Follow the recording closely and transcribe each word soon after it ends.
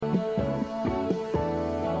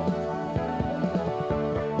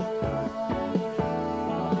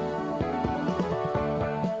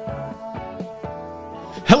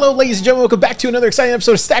Hello, ladies and gentlemen. Welcome back to another exciting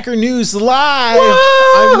episode of Stacker News Live.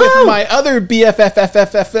 Whoa! I'm with my other BFF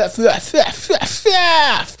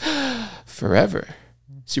forever,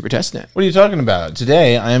 Super Testnet. What are you talking about?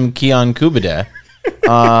 Today, I am Keon Kubade.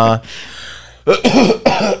 Are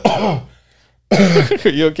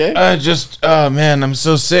you okay? Man, I'm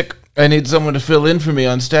so sick. I need someone to fill in for me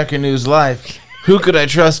on Stacker News Live. Who could I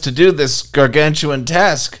trust to do this gargantuan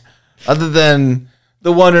task other than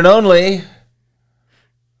the one and only?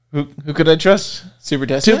 Who could I trust? Super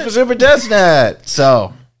Testnet? Super Testnet.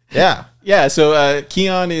 So, yeah. Yeah, so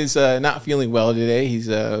Keon is not feeling well today. He's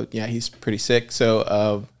pretty sick.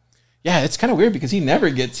 So, it's kind of weird because he never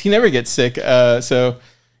gets sick.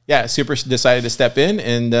 Super decided to step in,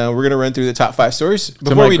 and we're going to run through the top 5 stories.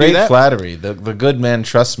 Before we do that, flattery, the good man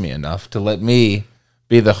trusts me enough to let me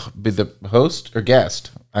be the host or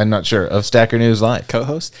guest, I'm not sure, of Stacker News Live.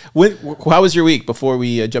 Co-host. How was your week before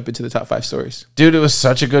we jump into the top 5 stories? Dude, it was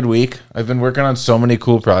such a good week. I've been working on so many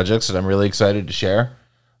cool projects that I'm really excited to share.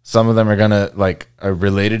 Some of them are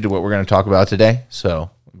related to what we're going to talk about today. So,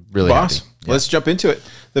 really happy. Yeah. Let's jump into it.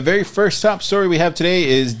 The very first top story we have today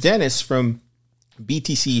is Dennis from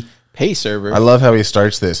BTC Pay Server. I love how he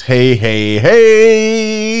starts this. Hey, hey,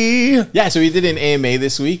 hey. Yeah, so he did an AMA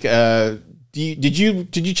this week. Did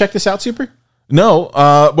you check this out, Super? No.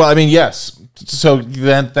 Yes. So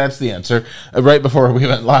that's the answer. Right before we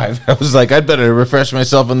went live, I was like, I'd better refresh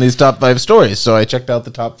myself on these top 5 stories. So I checked out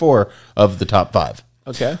the top 4 of the top 5.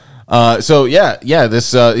 Okay.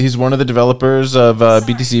 He's one of the developers of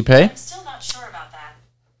BTC Pay. I'm still not sure about that.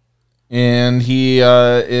 And he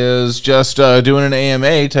is just doing an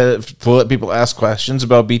AMA to let people ask questions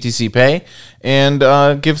about BTC Pay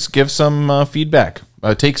and give some feedback.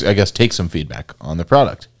 Take some feedback on the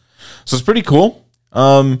product. So it's pretty cool.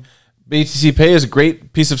 BTC Pay is a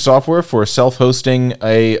great piece of software for self-hosting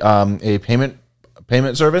a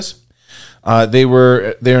payment service.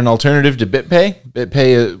 They're an alternative to BitPay.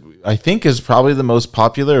 BitPay, I think, is probably the most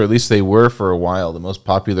popular, or at least they were for a while, the most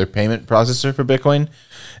popular payment processor for Bitcoin.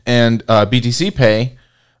 And BTC Pay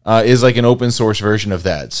is like an open source version of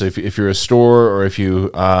that. So if you're a store, or if you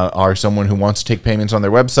are someone who wants to take payments on their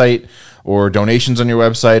website or donations on your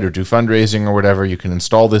website or do fundraising or whatever, you can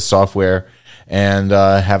install this software and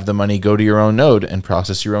have the money go to your own node and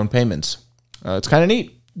process your own payments. It's kind of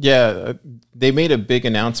neat. Yeah, they made a big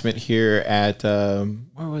announcement here at,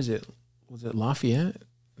 where was it? Was it Lafayette?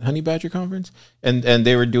 Honey Badger Conference? And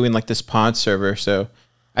they were doing like this pod server. So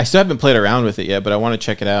I still haven't played around with it yet, but I want to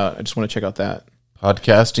check it out. I just want to check out that.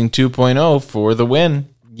 Podcasting 2.0 for the win.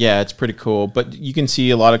 Yeah, it's pretty cool. But you can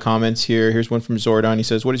see a lot of comments here. Here's one from Zordon. He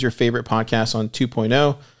says, what is your favorite podcast on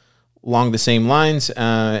 2.0? Along the same lines.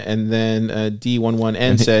 And then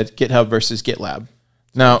D11N said, GitHub versus GitLab.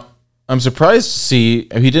 Now, I'm surprised to see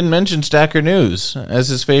he didn't mention Stacker News as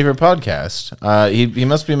his favorite podcast. He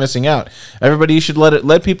must be missing out. Everybody should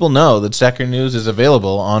let people know that Stacker News is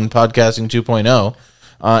available on Podcasting 2.0.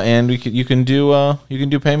 And you can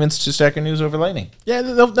do payments to Stacker News over Lightning. Yeah,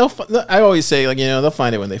 I always say, they'll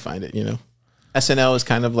find it when they find it. SNL is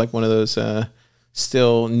kind of like one of those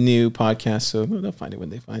still new podcasts, so they'll find it when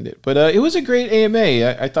they find it. But it was a great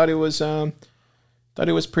AMA. I thought it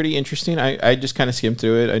was pretty interesting. I just kind of skimmed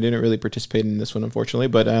through it. I didn't really participate in this one, unfortunately.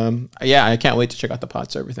 But I can't wait to check out the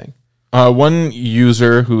pod server thing. One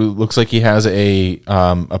user who looks like he has a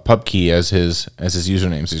pub key as his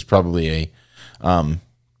username, so he's probably a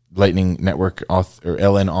Lightning Network auth or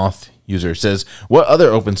LN auth user, says, what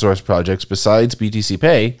other open source projects besides BTC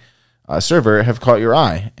Pay server have caught your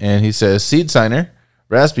eye? And he says Seed Signer,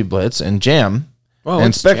 Raspberry Blitz, and Jam,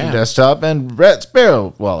 and Spectre Jam? Desktop, and Rat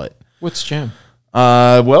Sparrow Wallet. What's Jam?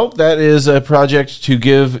 That is a project to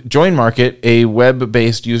give JoinMarket a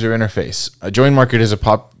web-based user interface. JoinMarket is a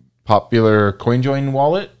popular CoinJoin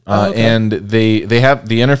wallet, and they have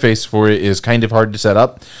the interface for it is kind of hard to set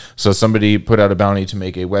up. So somebody put out a bounty to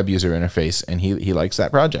make a web user interface, and he likes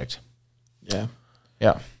that project.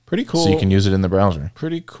 Yeah, pretty cool. So you can use it in the browser.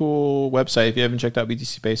 Pretty cool website. If you haven't checked out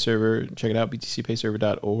BTC Pay Server, check it out,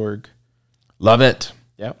 btcpayserver.org. Love it.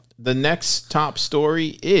 Yeah. The next top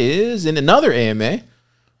story is in another AMA,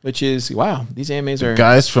 which is, wow, these AMAs are...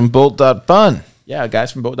 Guys from Bolt.fun. Yeah,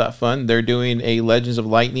 guys from Boat.fun. They're doing a Legends of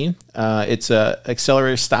Lightning. It's a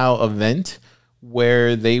accelerator style event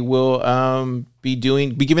where they will be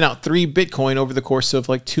giving out 3 Bitcoin over the course of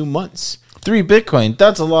like 2 months. 3 Bitcoin.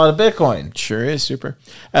 That's a lot of Bitcoin. Sure is. Super.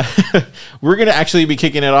 We're going to actually be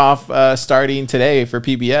kicking it off starting today for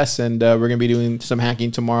PBS, and we're going to be doing some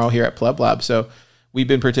hacking tomorrow here at Pleb Lab. So we've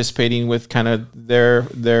been participating with kind of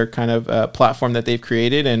their kind of platform that they've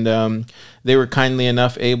created, and they were kindly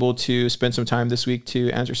enough able to spend some time this week to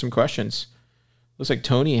answer some questions. Looks like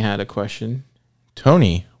Tony had a question.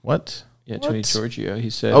 Tony, what? Yeah, Tony Giorgio.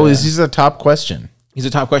 He said, "Oh, is this the top question?" He's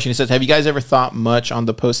a top question. He says, have you guys ever thought much on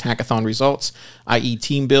the post-hackathon results, i.e.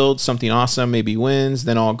 team build, something awesome, maybe wins,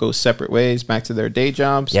 then all go separate ways back to their day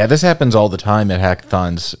jobs? Yeah, this happens all the time at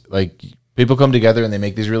hackathons. Like, people come together and they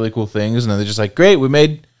make these really cool things, and then they're just like, great, we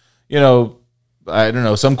made, I don't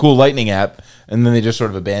know, some cool Lightning app, and then they just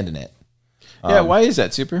sort of abandon it. Yeah, why is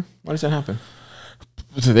that, Super? Why does that happen?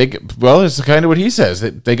 So it's kind of what he says.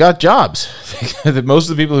 They got jobs. Most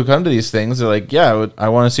of the people who come to these things are like, yeah, I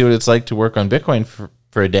want to see what it's like to work on Bitcoin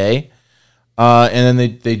for a day, and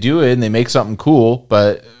then they do it and they make something cool,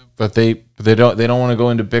 but they don't want to go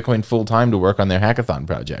into Bitcoin full time to work on their hackathon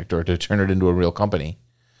project or to turn it into a real company.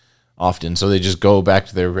 Often, so they just go back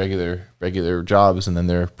to their regular jobs, and then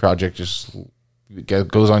their project just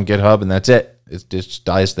goes on GitHub, and that's it. It just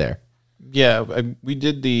dies there. Yeah, we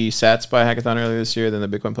did the Sats by hackathon earlier this year, then the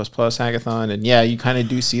Bitcoin Plus hackathon, and yeah, you kind of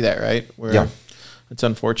do see that, right? Where yeah, it's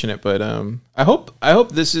unfortunate, but I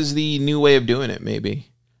hope this is the new way of doing it. Maybe.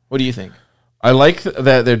 What do you think? I like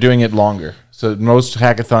that they're doing it longer. So most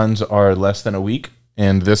hackathons are less than a week,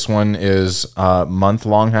 and this one is a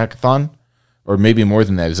month-long hackathon, or maybe more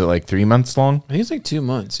than that. Is it like 3 months long? I think it's like 2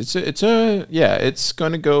 months. It's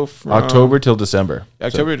going to go from October till December.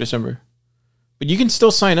 October to December. But you can still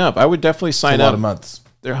sign up. I would definitely sign up. A lot of months.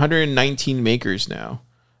 There are 119 makers now.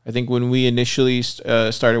 I think when we initially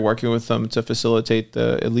started working with them to facilitate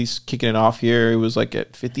at least kicking it off here, it was like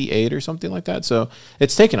at 58 or something like that. So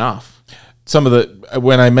it's taken off.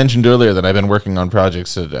 When I mentioned earlier that I've been working on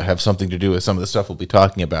projects that have something to do with some of the stuff we'll be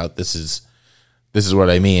talking about, this is what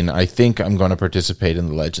I mean. I think I'm going to participate in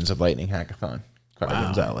the Legends of Lightning Hackathon. Carl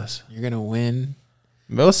Gonzalez. You're going to win.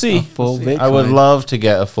 We'll see. Full Bitcoin. I would love to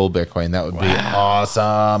get a full Bitcoin. That would be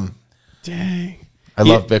awesome. Dang. I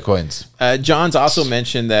love Bitcoins. John's also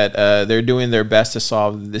mentioned that they're doing their best to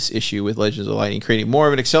solve this issue with Legends of Lightning, creating more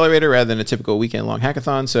of an accelerator rather than a typical weekend-long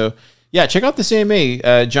hackathon. So, yeah, check out the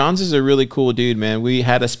CMA. John's is a really cool dude, man. We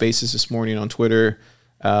had a Spaces this morning on Twitter,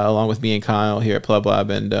 along with me and Kyle here at Pleb Lab,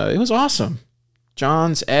 and it was awesome.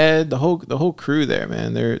 John's, Ed, the whole crew there,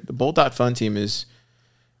 man. The Bolt.Fun team is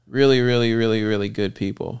really, really, really, really good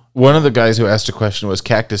people. One of the guys who asked a question was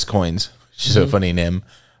Cactus Coins, which is a funny name.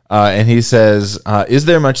 And he says, is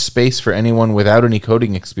there much space for anyone without any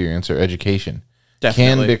coding experience or education?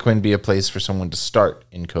 Definitely. Can Bitcoin be a place for someone to start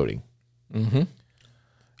in coding? Mm-hmm.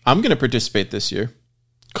 I'm going to participate this year.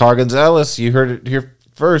 Carl Gonzalez, you heard it here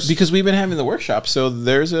first. Because we've been having the workshop. So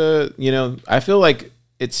there's I feel like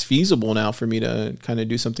it's feasible now for me to kind of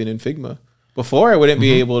do something in Figma. Before I wouldn't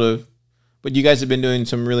be able to. But you guys have been doing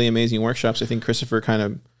some really amazing workshops. I think Christopher kind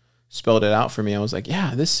of spelled it out for me. I was like,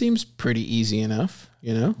 yeah, this seems pretty easy enough,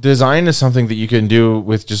 Design is something that you can do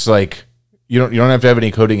with just like, you don't have to have any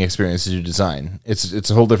coding experience to do design. It's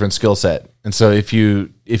a whole different skill set. And so if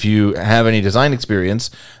you have any design experience,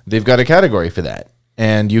 they've got a category for that.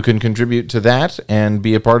 And you can contribute to that and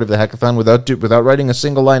be a part of the hackathon without writing a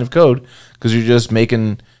single line of code, because you're just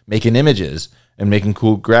making images and making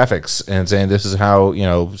cool graphics and saying this is how,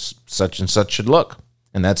 such and such should look.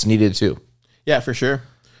 And that's needed too. Yeah, for sure.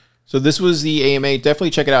 So this was the AMA. Definitely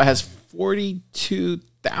check it out. It has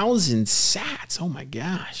 42,000 sats. Oh my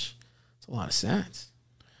gosh. That's a lot of sats.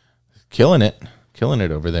 Killing it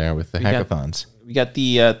over there with the hackathons. We got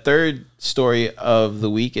the third story of the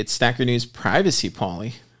week. It's Stacker News Privacy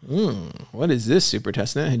Poly. What is this, Super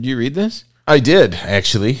Testnet? Did you read this? I did,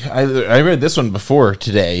 actually. I read this one before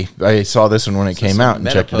today. I saw this one when it came out and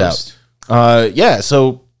checked it out.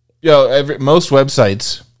 So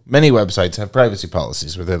many websites have privacy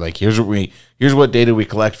policies where they're like, here's what data we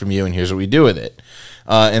collect from you, and here's what we do with it.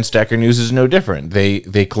 And Stacker News is no different.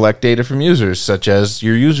 They collect data from users, such as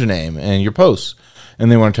your username and your posts,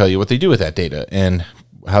 and they want to tell you what they do with that data and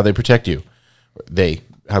how they protect you.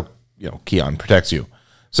 Keon protects you.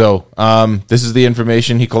 So this is the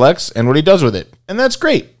information he collects and what he does with it, and that's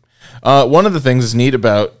great. One of the things that's neat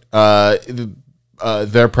about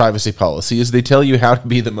their privacy policy is they tell you how to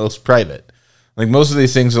be the most private. Like, most of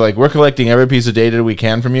these things are like, we're collecting every piece of data we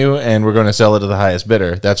can from you, and we're going to sell it to the highest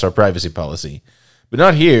bidder. That's our privacy policy. But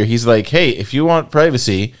not here. He's like, hey, if you want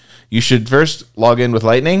privacy, you should first log in with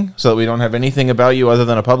Lightning so that we don't have anything about you other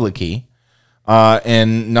than a public key.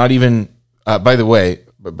 And not even, by the way,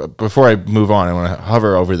 before I move on, I want to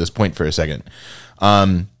hover over this point for a second.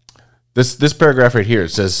 This paragraph right here,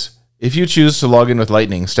 it says, if you choose to log in with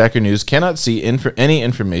Lightning, Stacker News cannot see any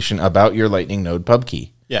information about your Lightning node pub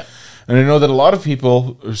key. Yeah. And I know that a lot of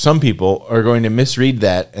people, or some people, are going to misread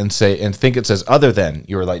that and think it says other than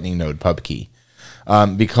your Lightning node pub key.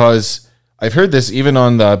 Because I've heard this even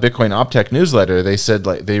on the Bitcoin Optech newsletter. They said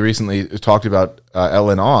like they recently talked about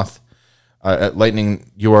LN Auth,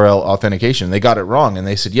 Lightning URL authentication. They got it wrong, and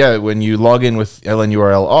they said, yeah, when you log in with LN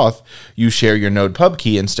URL auth, you share your node pub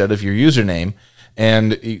key instead of your username,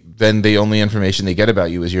 and then the only information they get about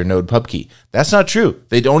you is your node pub key. That's not true.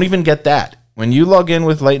 They don't even get that. When you log in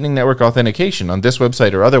with Lightning Network Authentication on this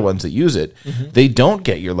website or other ones that use it, they don't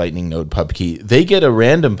get your Lightning node pub key. They get a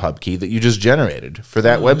random pub key that you just generated for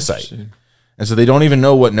that website. And so they don't even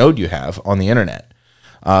know what node you have on the internet.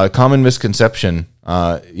 Common misconception,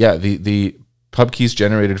 the pub keys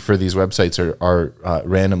generated for these websites are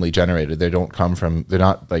randomly generated. They don't come from, they're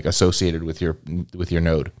not like associated with your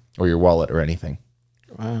node or your wallet or anything.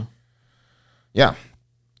 Wow. Yeah.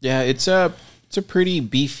 Yeah, it's a pretty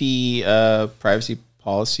beefy privacy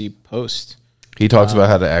policy post. He talks about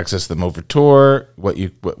how to access them over Tor, what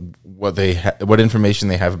information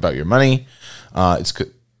they have about your money.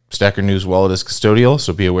 Stacker News wallet is custodial,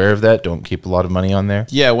 so be aware of that. Don't keep a lot of money on there.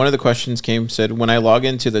 Yeah, one of the questions said, when I log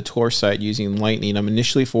into the Tor site using Lightning, I'm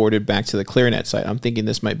initially forwarded back to the ClearNet site. I'm thinking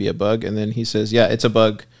this might be a bug, and then he says, yeah, it's a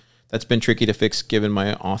bug that's been tricky to fix given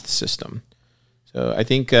my auth system. So I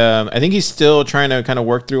think he's still trying to kind of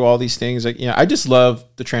work through all these things. Like, I just love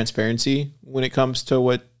the transparency when it comes to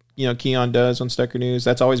what Keon does on Stacker News.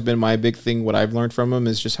 That's always been my big thing. What I've learned from him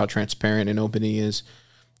is just how transparent and open he is.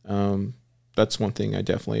 That's one thing I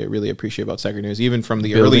definitely really appreciate about Stacker News, even from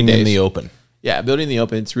the early days. Building in the open. Yeah, building in the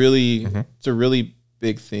open. It's really it's a really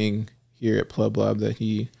big thing here at Plub Lab that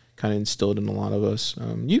he kind of instilled in a lot of us.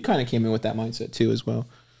 You kind of came in with that mindset too as well.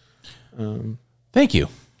 Thank you.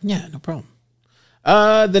 Yeah, no problem.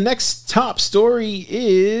 The next top story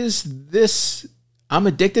is this. I'm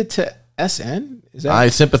addicted to SN. Is that I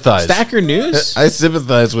sympathize. Stacker News? I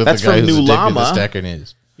sympathize with That's the guy from who's New addicted Llama. to Stacker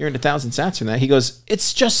News. You're in 1,000 sats from that. He goes,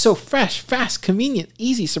 it's just so fresh, fast, convenient,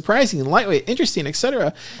 easy, surprising, lightweight, interesting,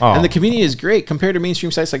 etc. And the community is great compared to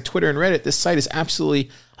mainstream sites like Twitter and Reddit. This site is absolutely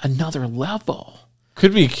another level.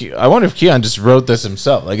 Could be. I wonder if Keon just wrote this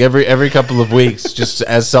himself. Like every couple of weeks, just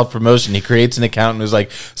as self-promotion, he creates an account and is like,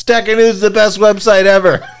 Stacker News is the best website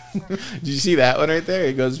ever. Did you see that one right there?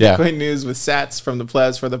 He goes, Bitcoin news with sats from the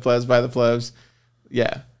plebs, for the plebs, by the plebs.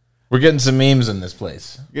 Yeah. We're getting some memes in this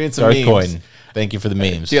place. Getting some memes. Coin. Thank you for the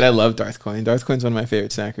memes. Dude, I love Darth Coin. Darth Coin's one of my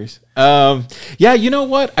favorite snackers. Yeah, you know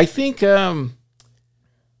what? I think I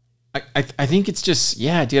think it's just,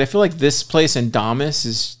 dude, I feel like this place in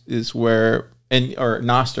Damas is where, or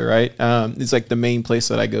Noster, right? It's like the main place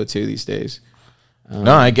that I go to these days.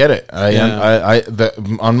 No, I get it.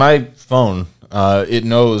 On my phone, it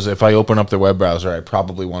knows if I open up the web browser, I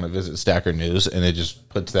probably want to visit Stacker News, and it just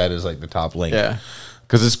puts that as like the top link. Yeah.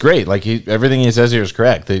 Because it's great. Like everything he says here is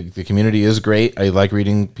correct. The community is great. I like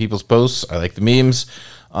reading people's posts. I like the memes.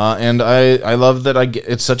 And I love that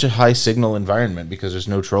it's such a high signal environment because there's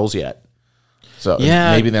no trolls yet. So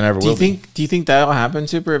maybe there never will be. Do you think that'll happen,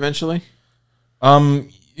 Super, eventually? Yeah,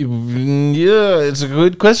 it's a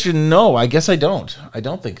good question. No, I guess I don't. I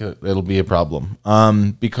don't think it'll be a problem.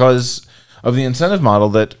 Because of the incentive model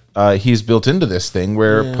that he's built into this thing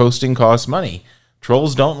where posting costs money.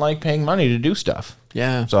 Trolls don't like paying money to do stuff.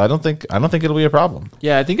 Yeah. So I don't think it'll be a problem.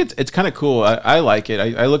 Yeah, I think it's kind of cool. I like it.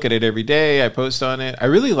 I look at it every day. I post on it. I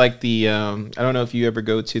really like the I don't know if you ever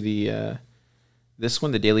go to the this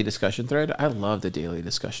one, the daily discussion thread. I love the daily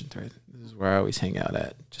discussion thread. This is where I always hang out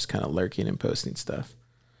at, just kind of lurking and posting stuff.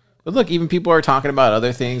 But look, even people are talking about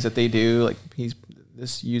other things that they do. Like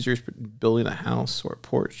this user's building a house or a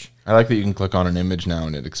porch. I like that you can click on an image now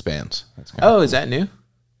and it expands. That's kind of cool. Is that new?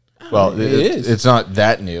 Well, it is. It's not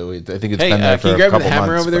that new. I think it's been there for a couple months. Can you grab the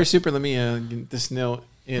hammer over there, Super? Let me get this nail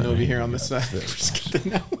in over here on this side. Just get the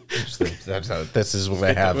nail. This is what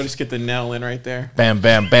I have. We'll just get the nail in right there. Bam,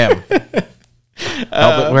 bam, bam.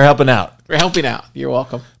 We're helping out. We're helping out. You're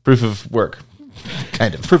welcome. Proof of work.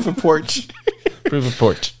 Kind of. Proof of porch. Proof of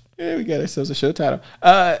porch. Yeah, we got ourselves a show title.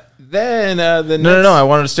 Then the next... No. I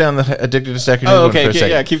wanted to stay on the addicted to Stacker News one for a second.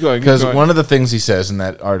 Yeah, keep going. Because one of the things he says in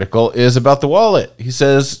that article is about the wallet. He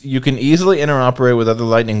says you can easily interoperate with other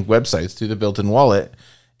Lightning websites through the built-in wallet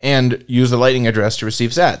and use the Lightning address to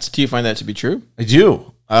receive sats. Do you find that to be true? I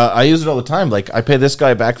do. I use it all the time. Like I pay this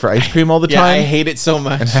guy back for ice cream all the time. I hate it so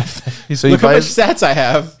much. So Look how much sats I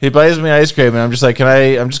have. He buys me ice cream, and I'm just like,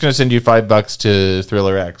 I'm just going to send you $5 to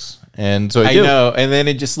Thriller X. And so I do. Know, and then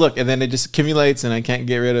it just accumulates, and I can't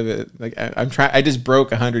get rid of it. Like I'm trying. I just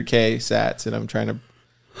broke 100K sats, and I'm trying to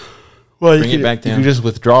bring it back down. You can just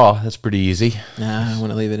withdraw. That's pretty easy. Nah, I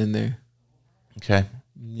want to leave it in there. Okay.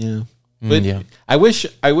 Yeah, but I wish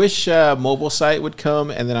mobile site would come,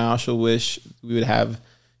 and then I also wish we would have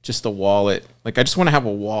just a wallet. Like I just want to have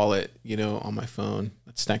a wallet, on my phone.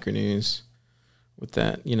 That's Stacker News. with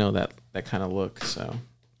that, that kind of look. So,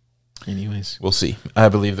 anyways, We'll see. I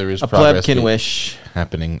believe there is a pleb progress can wish.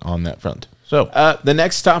 happening on that front. So The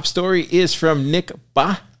next top story is from Nick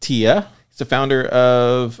Bhatia. He's the founder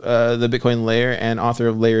of the Bitcoin Layer and author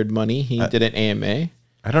of Layered Money. He did an AMA.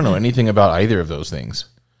 I don't know anything about either of those things.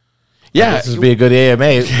 Yeah, This would be a good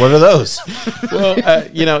AMA. What are those? Well,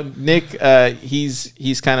 Nick,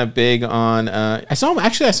 he's kind of big on. I saw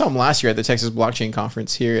him last year at the Texas Blockchain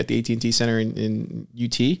Conference here at the AT&T Center in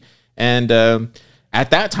UT, and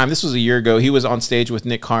at that time, this was a year ago, he was on stage with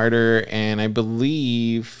Nick Carter, and I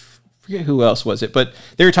believe forget who else was it, but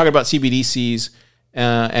they were talking about CBDCs,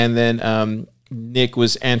 and then Nick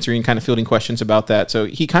was answering, kind of fielding questions about that. So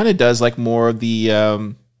he kind of does like more of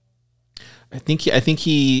the. I think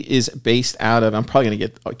he is based out of. I'm probably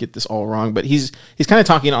gonna get this all wrong, but he's kind of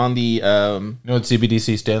talking on the. You know what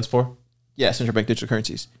CBDC stands for? Yeah, central bank digital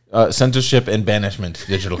currencies. Censorship and banishment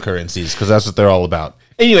digital currencies, because that's what they're all about.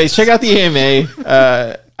 Anyways, check out the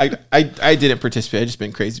AMA. I didn't participate. I just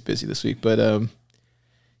been crazy busy this week, but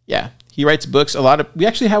yeah, he writes books. We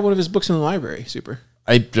actually have one of his books in the library. Super.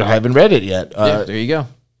 I haven't read it yet. Yeah, there you go.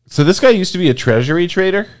 So this guy used to be a treasury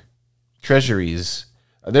trader. Treasuries.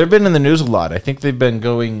 They've been in the news a lot. I think they've been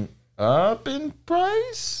going up in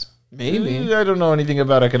price. Maybe. I don't know anything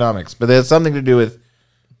about economics, but it has something to do with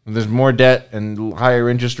when there's more debt and higher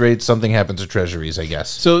interest rates. Something happens to treasuries, I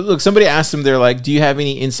guess. So look, somebody asked him, they're like, do you have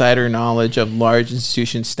any insider knowledge of large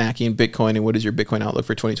institutions stacking Bitcoin, and what is your Bitcoin outlook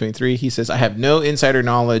for 2023? He says, I have no insider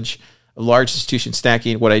knowledge of large institutions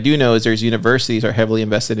stacking. What I do know is there's universities are heavily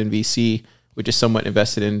invested in VC, which is somewhat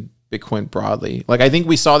invested in Bitcoin broadly. Like I think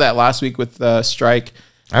we saw that last week with Strike.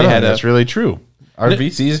 I don't know if that's really true. Our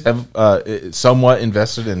VCs have somewhat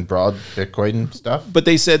invested in broad Bitcoin stuff. But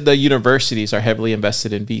they said the universities are heavily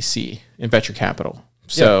invested in VC, in venture capital.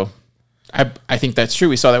 So I think that's true.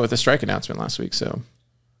 We saw that with the Strike announcement last week. So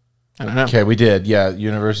I don't know. Okay, we did. Yeah,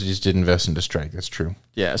 universities did invest into Strike. That's true.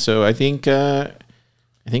 Yeah, so I think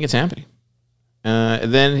it's happening.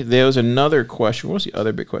 And then there was another question. What was the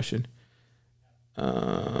other big question? The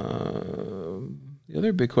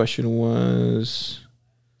other big question was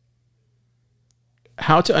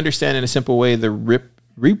how to understand in a simple way the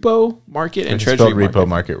repo market and treasury market. Repo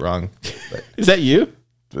market wrong. Is that you?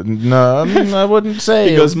 No, I wouldn't say.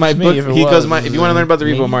 He goes, my book. If you want to learn about the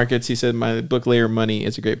repo markets, he said my book Layer Money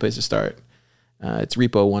is a great place to start. It's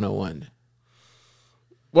Repo 101.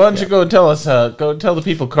 Why don't you go and tell us? Go tell the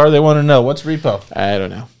people, Car. They want to know what's repo. I don't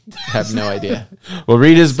know. I have no idea. Well,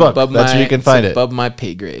 read his book. That's where you can find it. Above my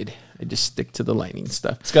pay grade. I just stick to the lightning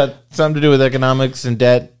stuff. It's got something to do with economics and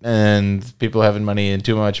debt and people having money and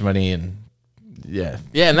too much money and yeah.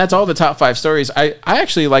 Yeah, and that's all the top 5 stories. I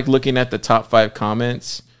actually like looking at the top 5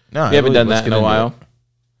 comments. No, we haven't done that in a while.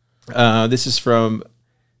 This is from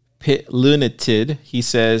Pit Lunatid. He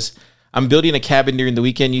says, I'm building a cabin during the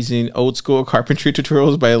weekend using old school carpentry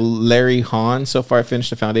tutorials by Larry Hahn. So far, I finished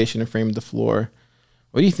the foundation and framed the floor.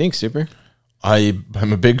 What do you think, Super? I'm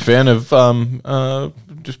a big fan of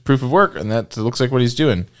just proof of work, and that looks like what he's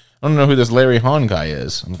doing. I don't know who this Larry Hahn guy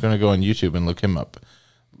is. I'm going to go on YouTube and look him up.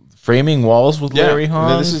 Framing walls with Larry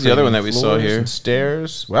Hahn. This is the other one that we saw here. And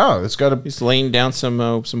stairs. Wow, it's got a. He's laying down some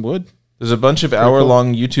wood. There's a bunch of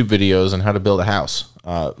hour-long YouTube videos on how to build a house,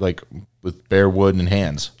 like with bare wood and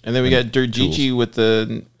hands. And then we got Dirgigi with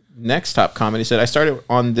the next top comment. He said, I started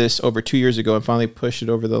on this over 2 years ago and finally pushed it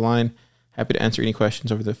over the line. Happy to answer any questions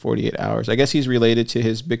over the 48 hours. I guess he's related to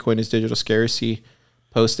his Bitcoin is Digital Scarcity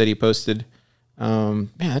post that he posted. Man,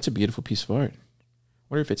 that's a beautiful piece of art. I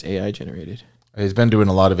wonder if it's AI generated. He's been doing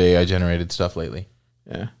a lot of AI generated stuff lately.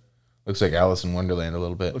 Yeah. Looks like Alice in Wonderland a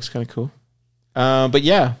little bit. Looks kind of cool. But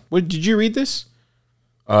yeah, did you read this?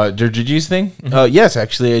 Dirgigi's thing? Mm-hmm. Yes,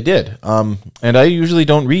 actually I did. And I usually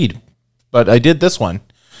don't read, but I did this one.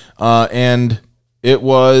 And it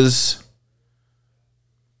was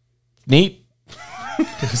neat.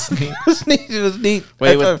 It was neat.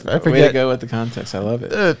 Way to go with the context. I love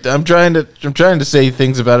it. I'm trying to say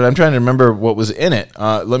things about it. I'm trying to remember what was in it.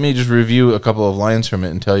 Let me just review a couple of lines from it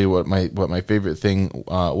and tell you what my favorite thing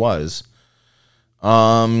was.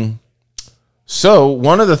 So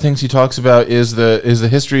one of the things he talks about is the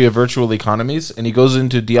history of virtual economies, and he goes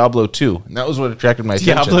into Diablo 2, and that was what attracted my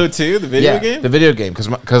attention. Diablo 2, the video game? The video game,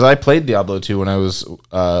 because I played Diablo 2 when I was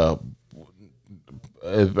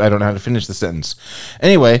I don't know how to finish the sentence.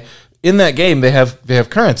 Anyway, in that game they have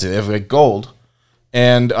currency. They have like gold,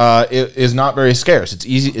 and it is not very scarce.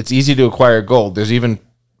 It's easy to acquire gold. There's even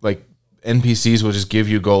like NPCs will just give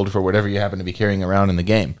you gold for whatever you happen to be carrying around in the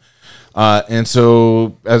game. And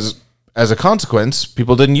so as as a consequence,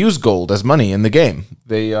 people didn't use gold as money in the game.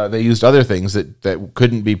 They used other things that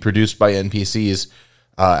couldn't be produced by NPCs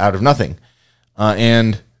out of nothing.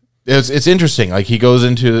 And it's interesting. Like, he goes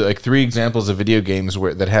into like 3 examples of video games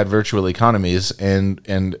that had virtual economies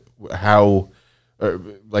and how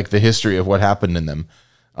like the history of what happened in them.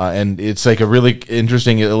 And it's like a really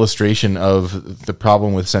interesting illustration of the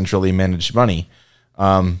problem with centrally managed money,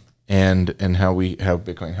 and how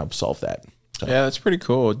Bitcoin helps solve that. So. Yeah, that's pretty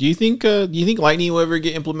cool. Do you think Lightning will ever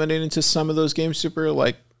get implemented into some of those games, Super?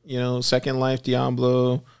 Like, Second Life,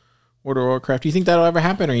 Diablo, World of Warcraft. Do you think that'll ever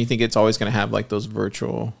happen, or you think it's always going to have like those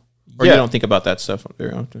virtual? Or you don't think about that stuff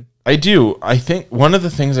very often? I do. I think one of the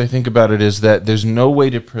things I think about it is that there's no way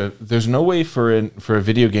for a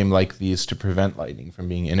video game like these to prevent Lightning from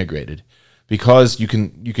being integrated, because you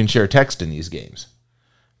can share text in these games,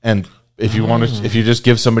 and if you if you just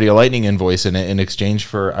give somebody a Lightning invoice in exchange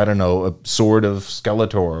for, I don't know, a sword of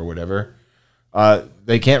Skeletor or whatever,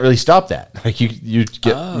 they can't really stop that. Like, you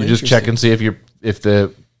just check and see if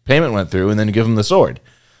the payment went through, and then you give them the sword.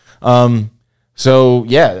 So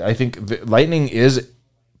yeah, I think Lightning is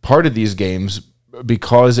part of these games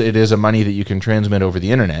because it is a money that you can transmit over the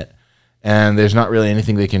internet, and there's not really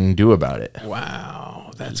anything they can do about it.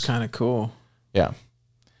 Wow, that's kind of cool. Yeah,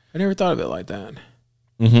 I never thought of it like that.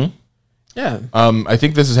 Mm-hmm. Yeah. I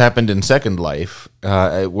think this has happened in Second Life.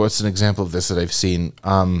 What's an example of this that I've seen?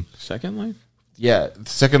 Second Life? Yeah,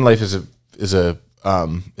 Second Life is kind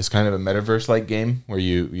of a metaverse-like game where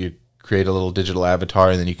you create a little digital avatar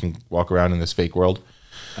and then you can walk around in this fake world.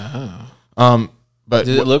 Oh. But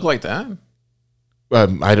did it look like that?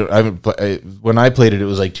 When I played it, it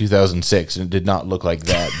was like 2006, and it did not look like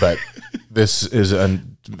that. But this is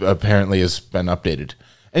apparently has been updated.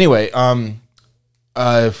 Anyway,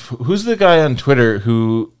 who's the guy on Twitter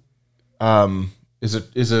who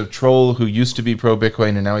is a troll who used to be pro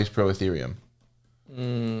Bitcoin and now he's pro Ethereum?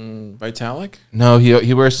 Vitalik? No,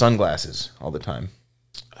 he wears sunglasses all the time.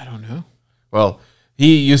 I don't know. Well,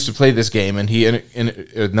 he used to play this game, and he in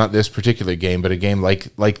not this particular game, but a game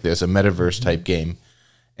like this, a metaverse type game,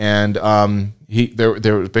 and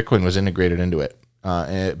Bitcoin was integrated into it,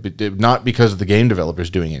 not because of the game developers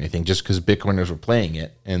doing anything, just because Bitcoiners were playing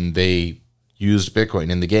it and they used Bitcoin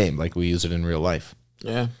in the game like we use it in real life.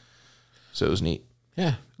 Yeah, so it was neat.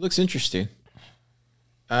 Yeah, looks interesting.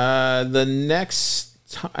 The next,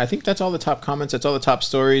 I think that's all the top comments. That's all the top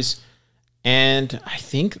stories. And I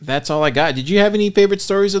think that's all I got. Did you have any favorite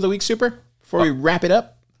stories of the week, Super, before we wrap it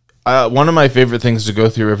up? One of my favorite things to go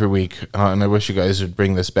through every week, and I wish you guys would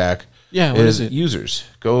bring this back, is it? Users.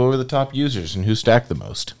 Go over the top users and who stacked the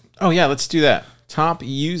most. Oh, yeah, let's do that. Top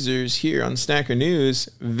users here on Stacker News.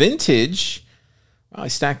 Vintage. Wow, he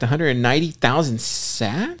stacked 190,000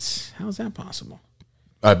 sats? How is that possible?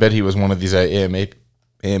 I bet he was one of these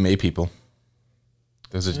AMA people.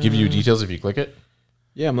 Does it give you details if you click it?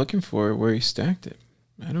 Yeah, I'm looking for where he stacked it.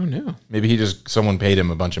 I don't know. Maybe someone paid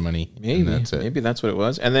him a bunch of money. Maybe that's it. Maybe that's what it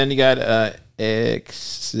was. And then you got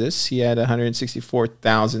Exis. He had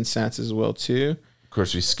 164,000 sats as well too. Of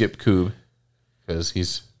course, we skip Koob because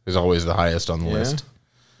he's always the highest on the list.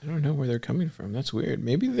 I don't know where they're coming from. That's weird.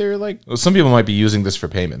 Maybe they're like. Well, some people might be using this for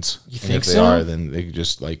payments. You think so? If they are, then they could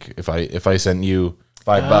just like if I sent you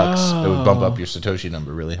 $5, it would bump up your Satoshi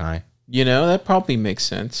number really high. That probably makes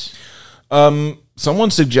sense.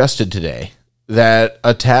 Someone suggested today that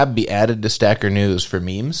a tab be added to Stacker News for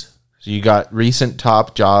memes. So you got recent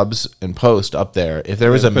top jobs and post up there. If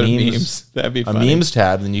there was a memes, that'd be funny. Memes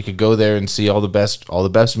tab, then you could go there and see all the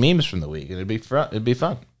best memes from the week, and it'd be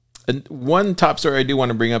fun. And one top story I do want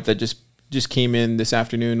to bring up that just came in this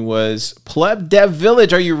afternoon was Pleb Dev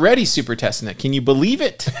Village. Are you ready, Super Testnet? Can you believe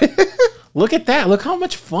it? Look at that. Look how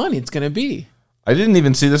much fun it's going to be. I didn't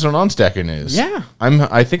even see this one on Stacker News. Yeah.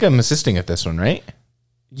 I think I'm assisting at this one, right?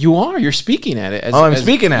 You are. You're speaking at it. I'm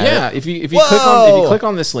speaking at it. Yeah. If you click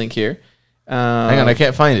on this link here. Hang on, I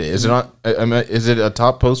can't find it. Is it on? Is it a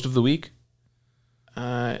top post of the week?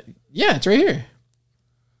 Yeah, it's right here.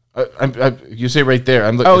 You say right there.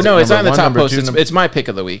 It's not in the top post. It's my pick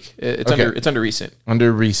of the week. It's under recent.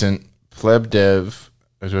 Under recent, Pleb Dev.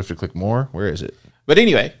 Do I have to click more? Where is it? But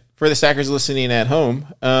anyway, for the stackers listening at home,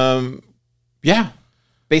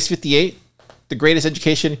 Base 58, the greatest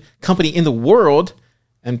education company in the world,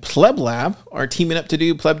 and Pleb Lab are teaming up to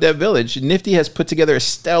do Pleb Dev Village. Nifty has put together a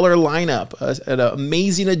stellar lineup, an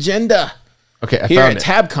amazing agenda. Okay, I here found at it.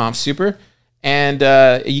 Tabcomp, Super. And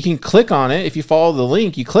you can click on it. If you follow the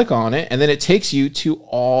link, you click on it, and then it takes you to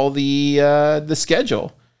all the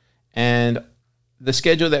schedule. And the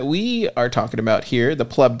schedule that we are talking about here, the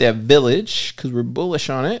Pleb Dev Village, because we're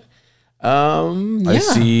bullish on it, I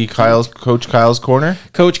see Coach Kyle's corner.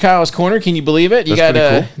 Coach Kyle's corner. Can you believe it? You That's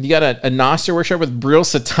got pretty you got a Noster workshop with Brill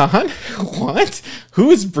Satan. What?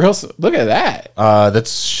 Who is Brill? Look at that.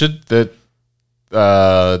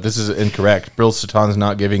 This is incorrect. Brill Satan's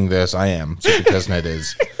not giving this. I am. Super Testnet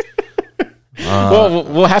is. Well,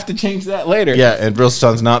 we'll have to change that later. Yeah, and Brill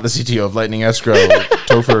Satan's not the CTO of Lightning Escrow.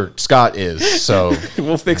 Topher Scott is. So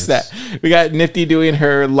we'll fix that. We got Nifty doing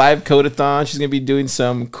her live code-a-thon. She's gonna be doing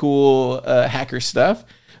some cool hacker stuff.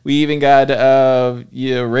 We even got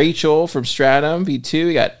Rachel from Stratum V2.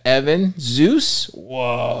 We got Evan Zeus.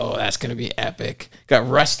 Whoa, that's gonna be epic. Got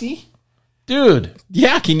Rusty. Dude,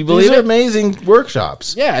 yeah, can you believe these are it? amazing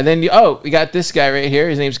workshops. Yeah, and then we got this guy right here.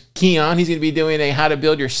 His name's Keon. He's gonna be doing a how to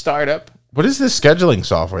build your startup. What is this scheduling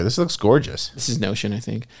software? This looks gorgeous. This is Notion, I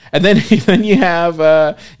think. And then you have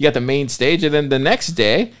you got the main stage, and then the next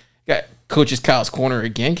day you got Coach's Kyle's corner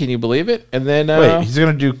again. Can you believe it? And then wait,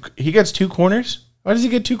 he gets 2 corners? Why does he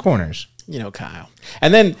get 2 corners? You know, Kyle.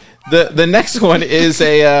 And then the next one is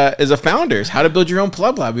a founders, how to build your own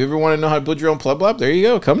pleb lab. You ever want to know how to build your own pleb lab? There you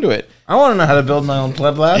go. Come to it. I want to know how to build my own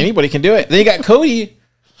pleb lab. Anybody can do it. Then you got Cody,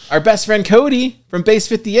 our best friend Cody from Base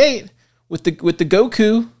 58 with the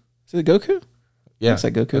Goku. Is it Goku? Yeah, looks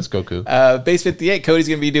like Goku. That's Goku. Base 58. Cody's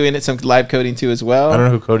gonna be doing some live coding too as well. I don't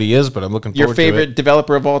know who Cody is, but I'm looking forward to it. Your favorite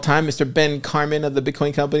developer of all time, Mr. Ben Carmen of the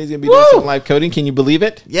Bitcoin Company, is gonna be doing some live coding. Can you believe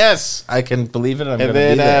it? Yes, I can believe it. And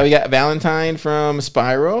then we got Valentine from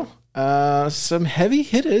Spiral. Some heavy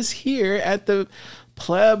hitters here at the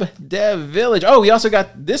Pleb Dev Village. Oh, we also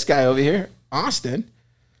got this guy over here, Austin,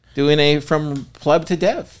 doing a from Pleb to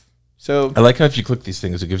Dev. So I like how if you click these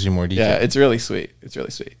things, it gives you more detail. Yeah, it's really sweet. It's really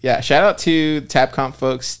sweet. Yeah, shout out to TabConf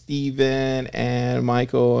folks, Steven and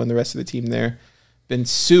Michael and the rest of the team there. Been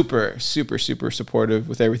super, super, super supportive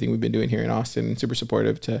with everything we've been doing here in Austin, and super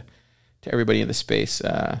supportive to everybody in the space.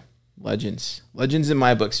 Legends in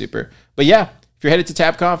my book, super. But yeah, if you're headed to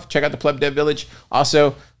TabConf, check out the Pleb Dev Village.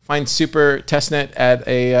 Also, find Super Testnet at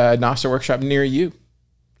a Nostr workshop near you.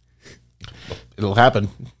 It'll happen.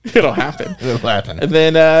 It'll happen. It'll happen. And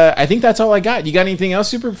then I think that's all I got. You got anything else,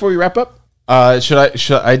 Super, before we wrap up? Should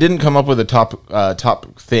I didn't come up with a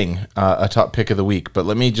top thing, a top pick of the week, but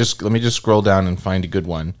let me just scroll down and find a good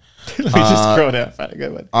one. Let me just scroll down and find a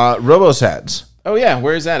good one. RoboSats. Oh yeah,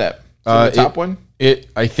 where is that at? The top one?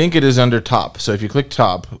 I think it is under top. So if you click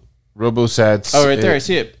top, RoboSats. Oh, right there, I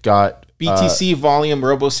see it. Got BTC volume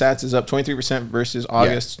RoboSats is up 23% versus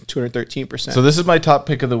August, 213%. So this is my top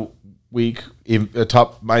pick of the week,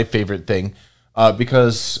 my favorite thing,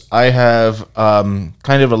 because I have kind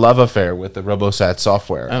of a love affair with the RoboSat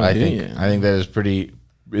software. I think that is pretty.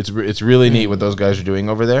 It's really neat what those guys are doing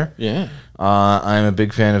over there. Yeah, I'm a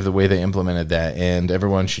big fan of the way they implemented that, and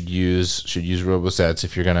everyone should use RoboSats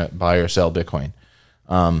if you're gonna buy or sell Bitcoin.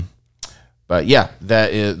 But yeah,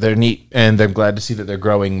 they're neat, and I'm glad to see that they're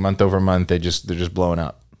growing month over month. They're just blowing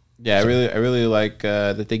up. Yeah, so. I really like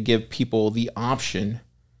that they give people the option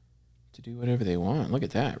to do whatever they want. Look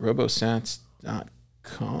at that,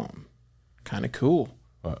 robosats.com. Kind of cool.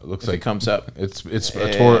 It looks like it comes up. It's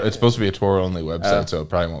a Tor. It's supposed to be a Tor only website, so it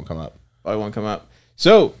probably won't come up. Probably won't come up.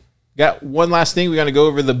 So, got one last thing. We're going to go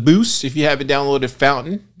over the Boost. If you haven't downloaded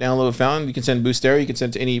Fountain, download Fountain. You can send Boost there. You can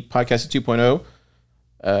send to any Podcast 2.0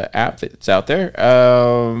 app that's out there.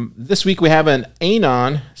 This week we have an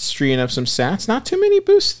Anon streaming up some sats. Not too many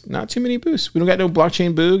boosts. We don't got no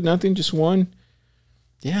blockchain boog. Nothing. Just one.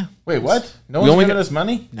 Yeah. Wait, what? No one's giving us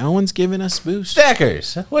money? No one's giving us boost.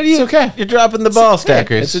 Stackers. What are you? It's okay. You're dropping the ball,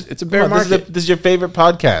 Stackers. It's a bear market. This is your favorite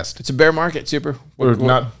podcast. It's a bear market, Super. Or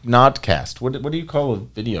not cast. What do you call a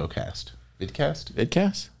video cast? Vidcast?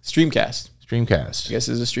 Vidcast? Streamcast. I guess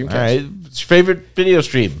it's a streamcast. All right. It's your favorite video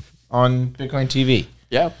stream on Bitcoin TV.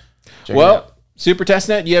 Yeah. Well, Super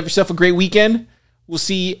Testnet, you have yourself a great weekend. We'll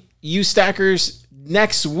see you stackers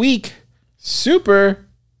next week. Super.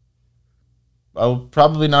 I'll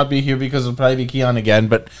probably not be here because it'll probably be Keon again,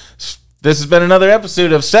 but this has been another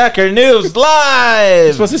episode of Stacker News Live.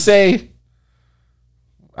 You're supposed to say...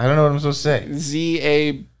 I don't know what I'm supposed to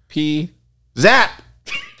say. ZAP. Zap!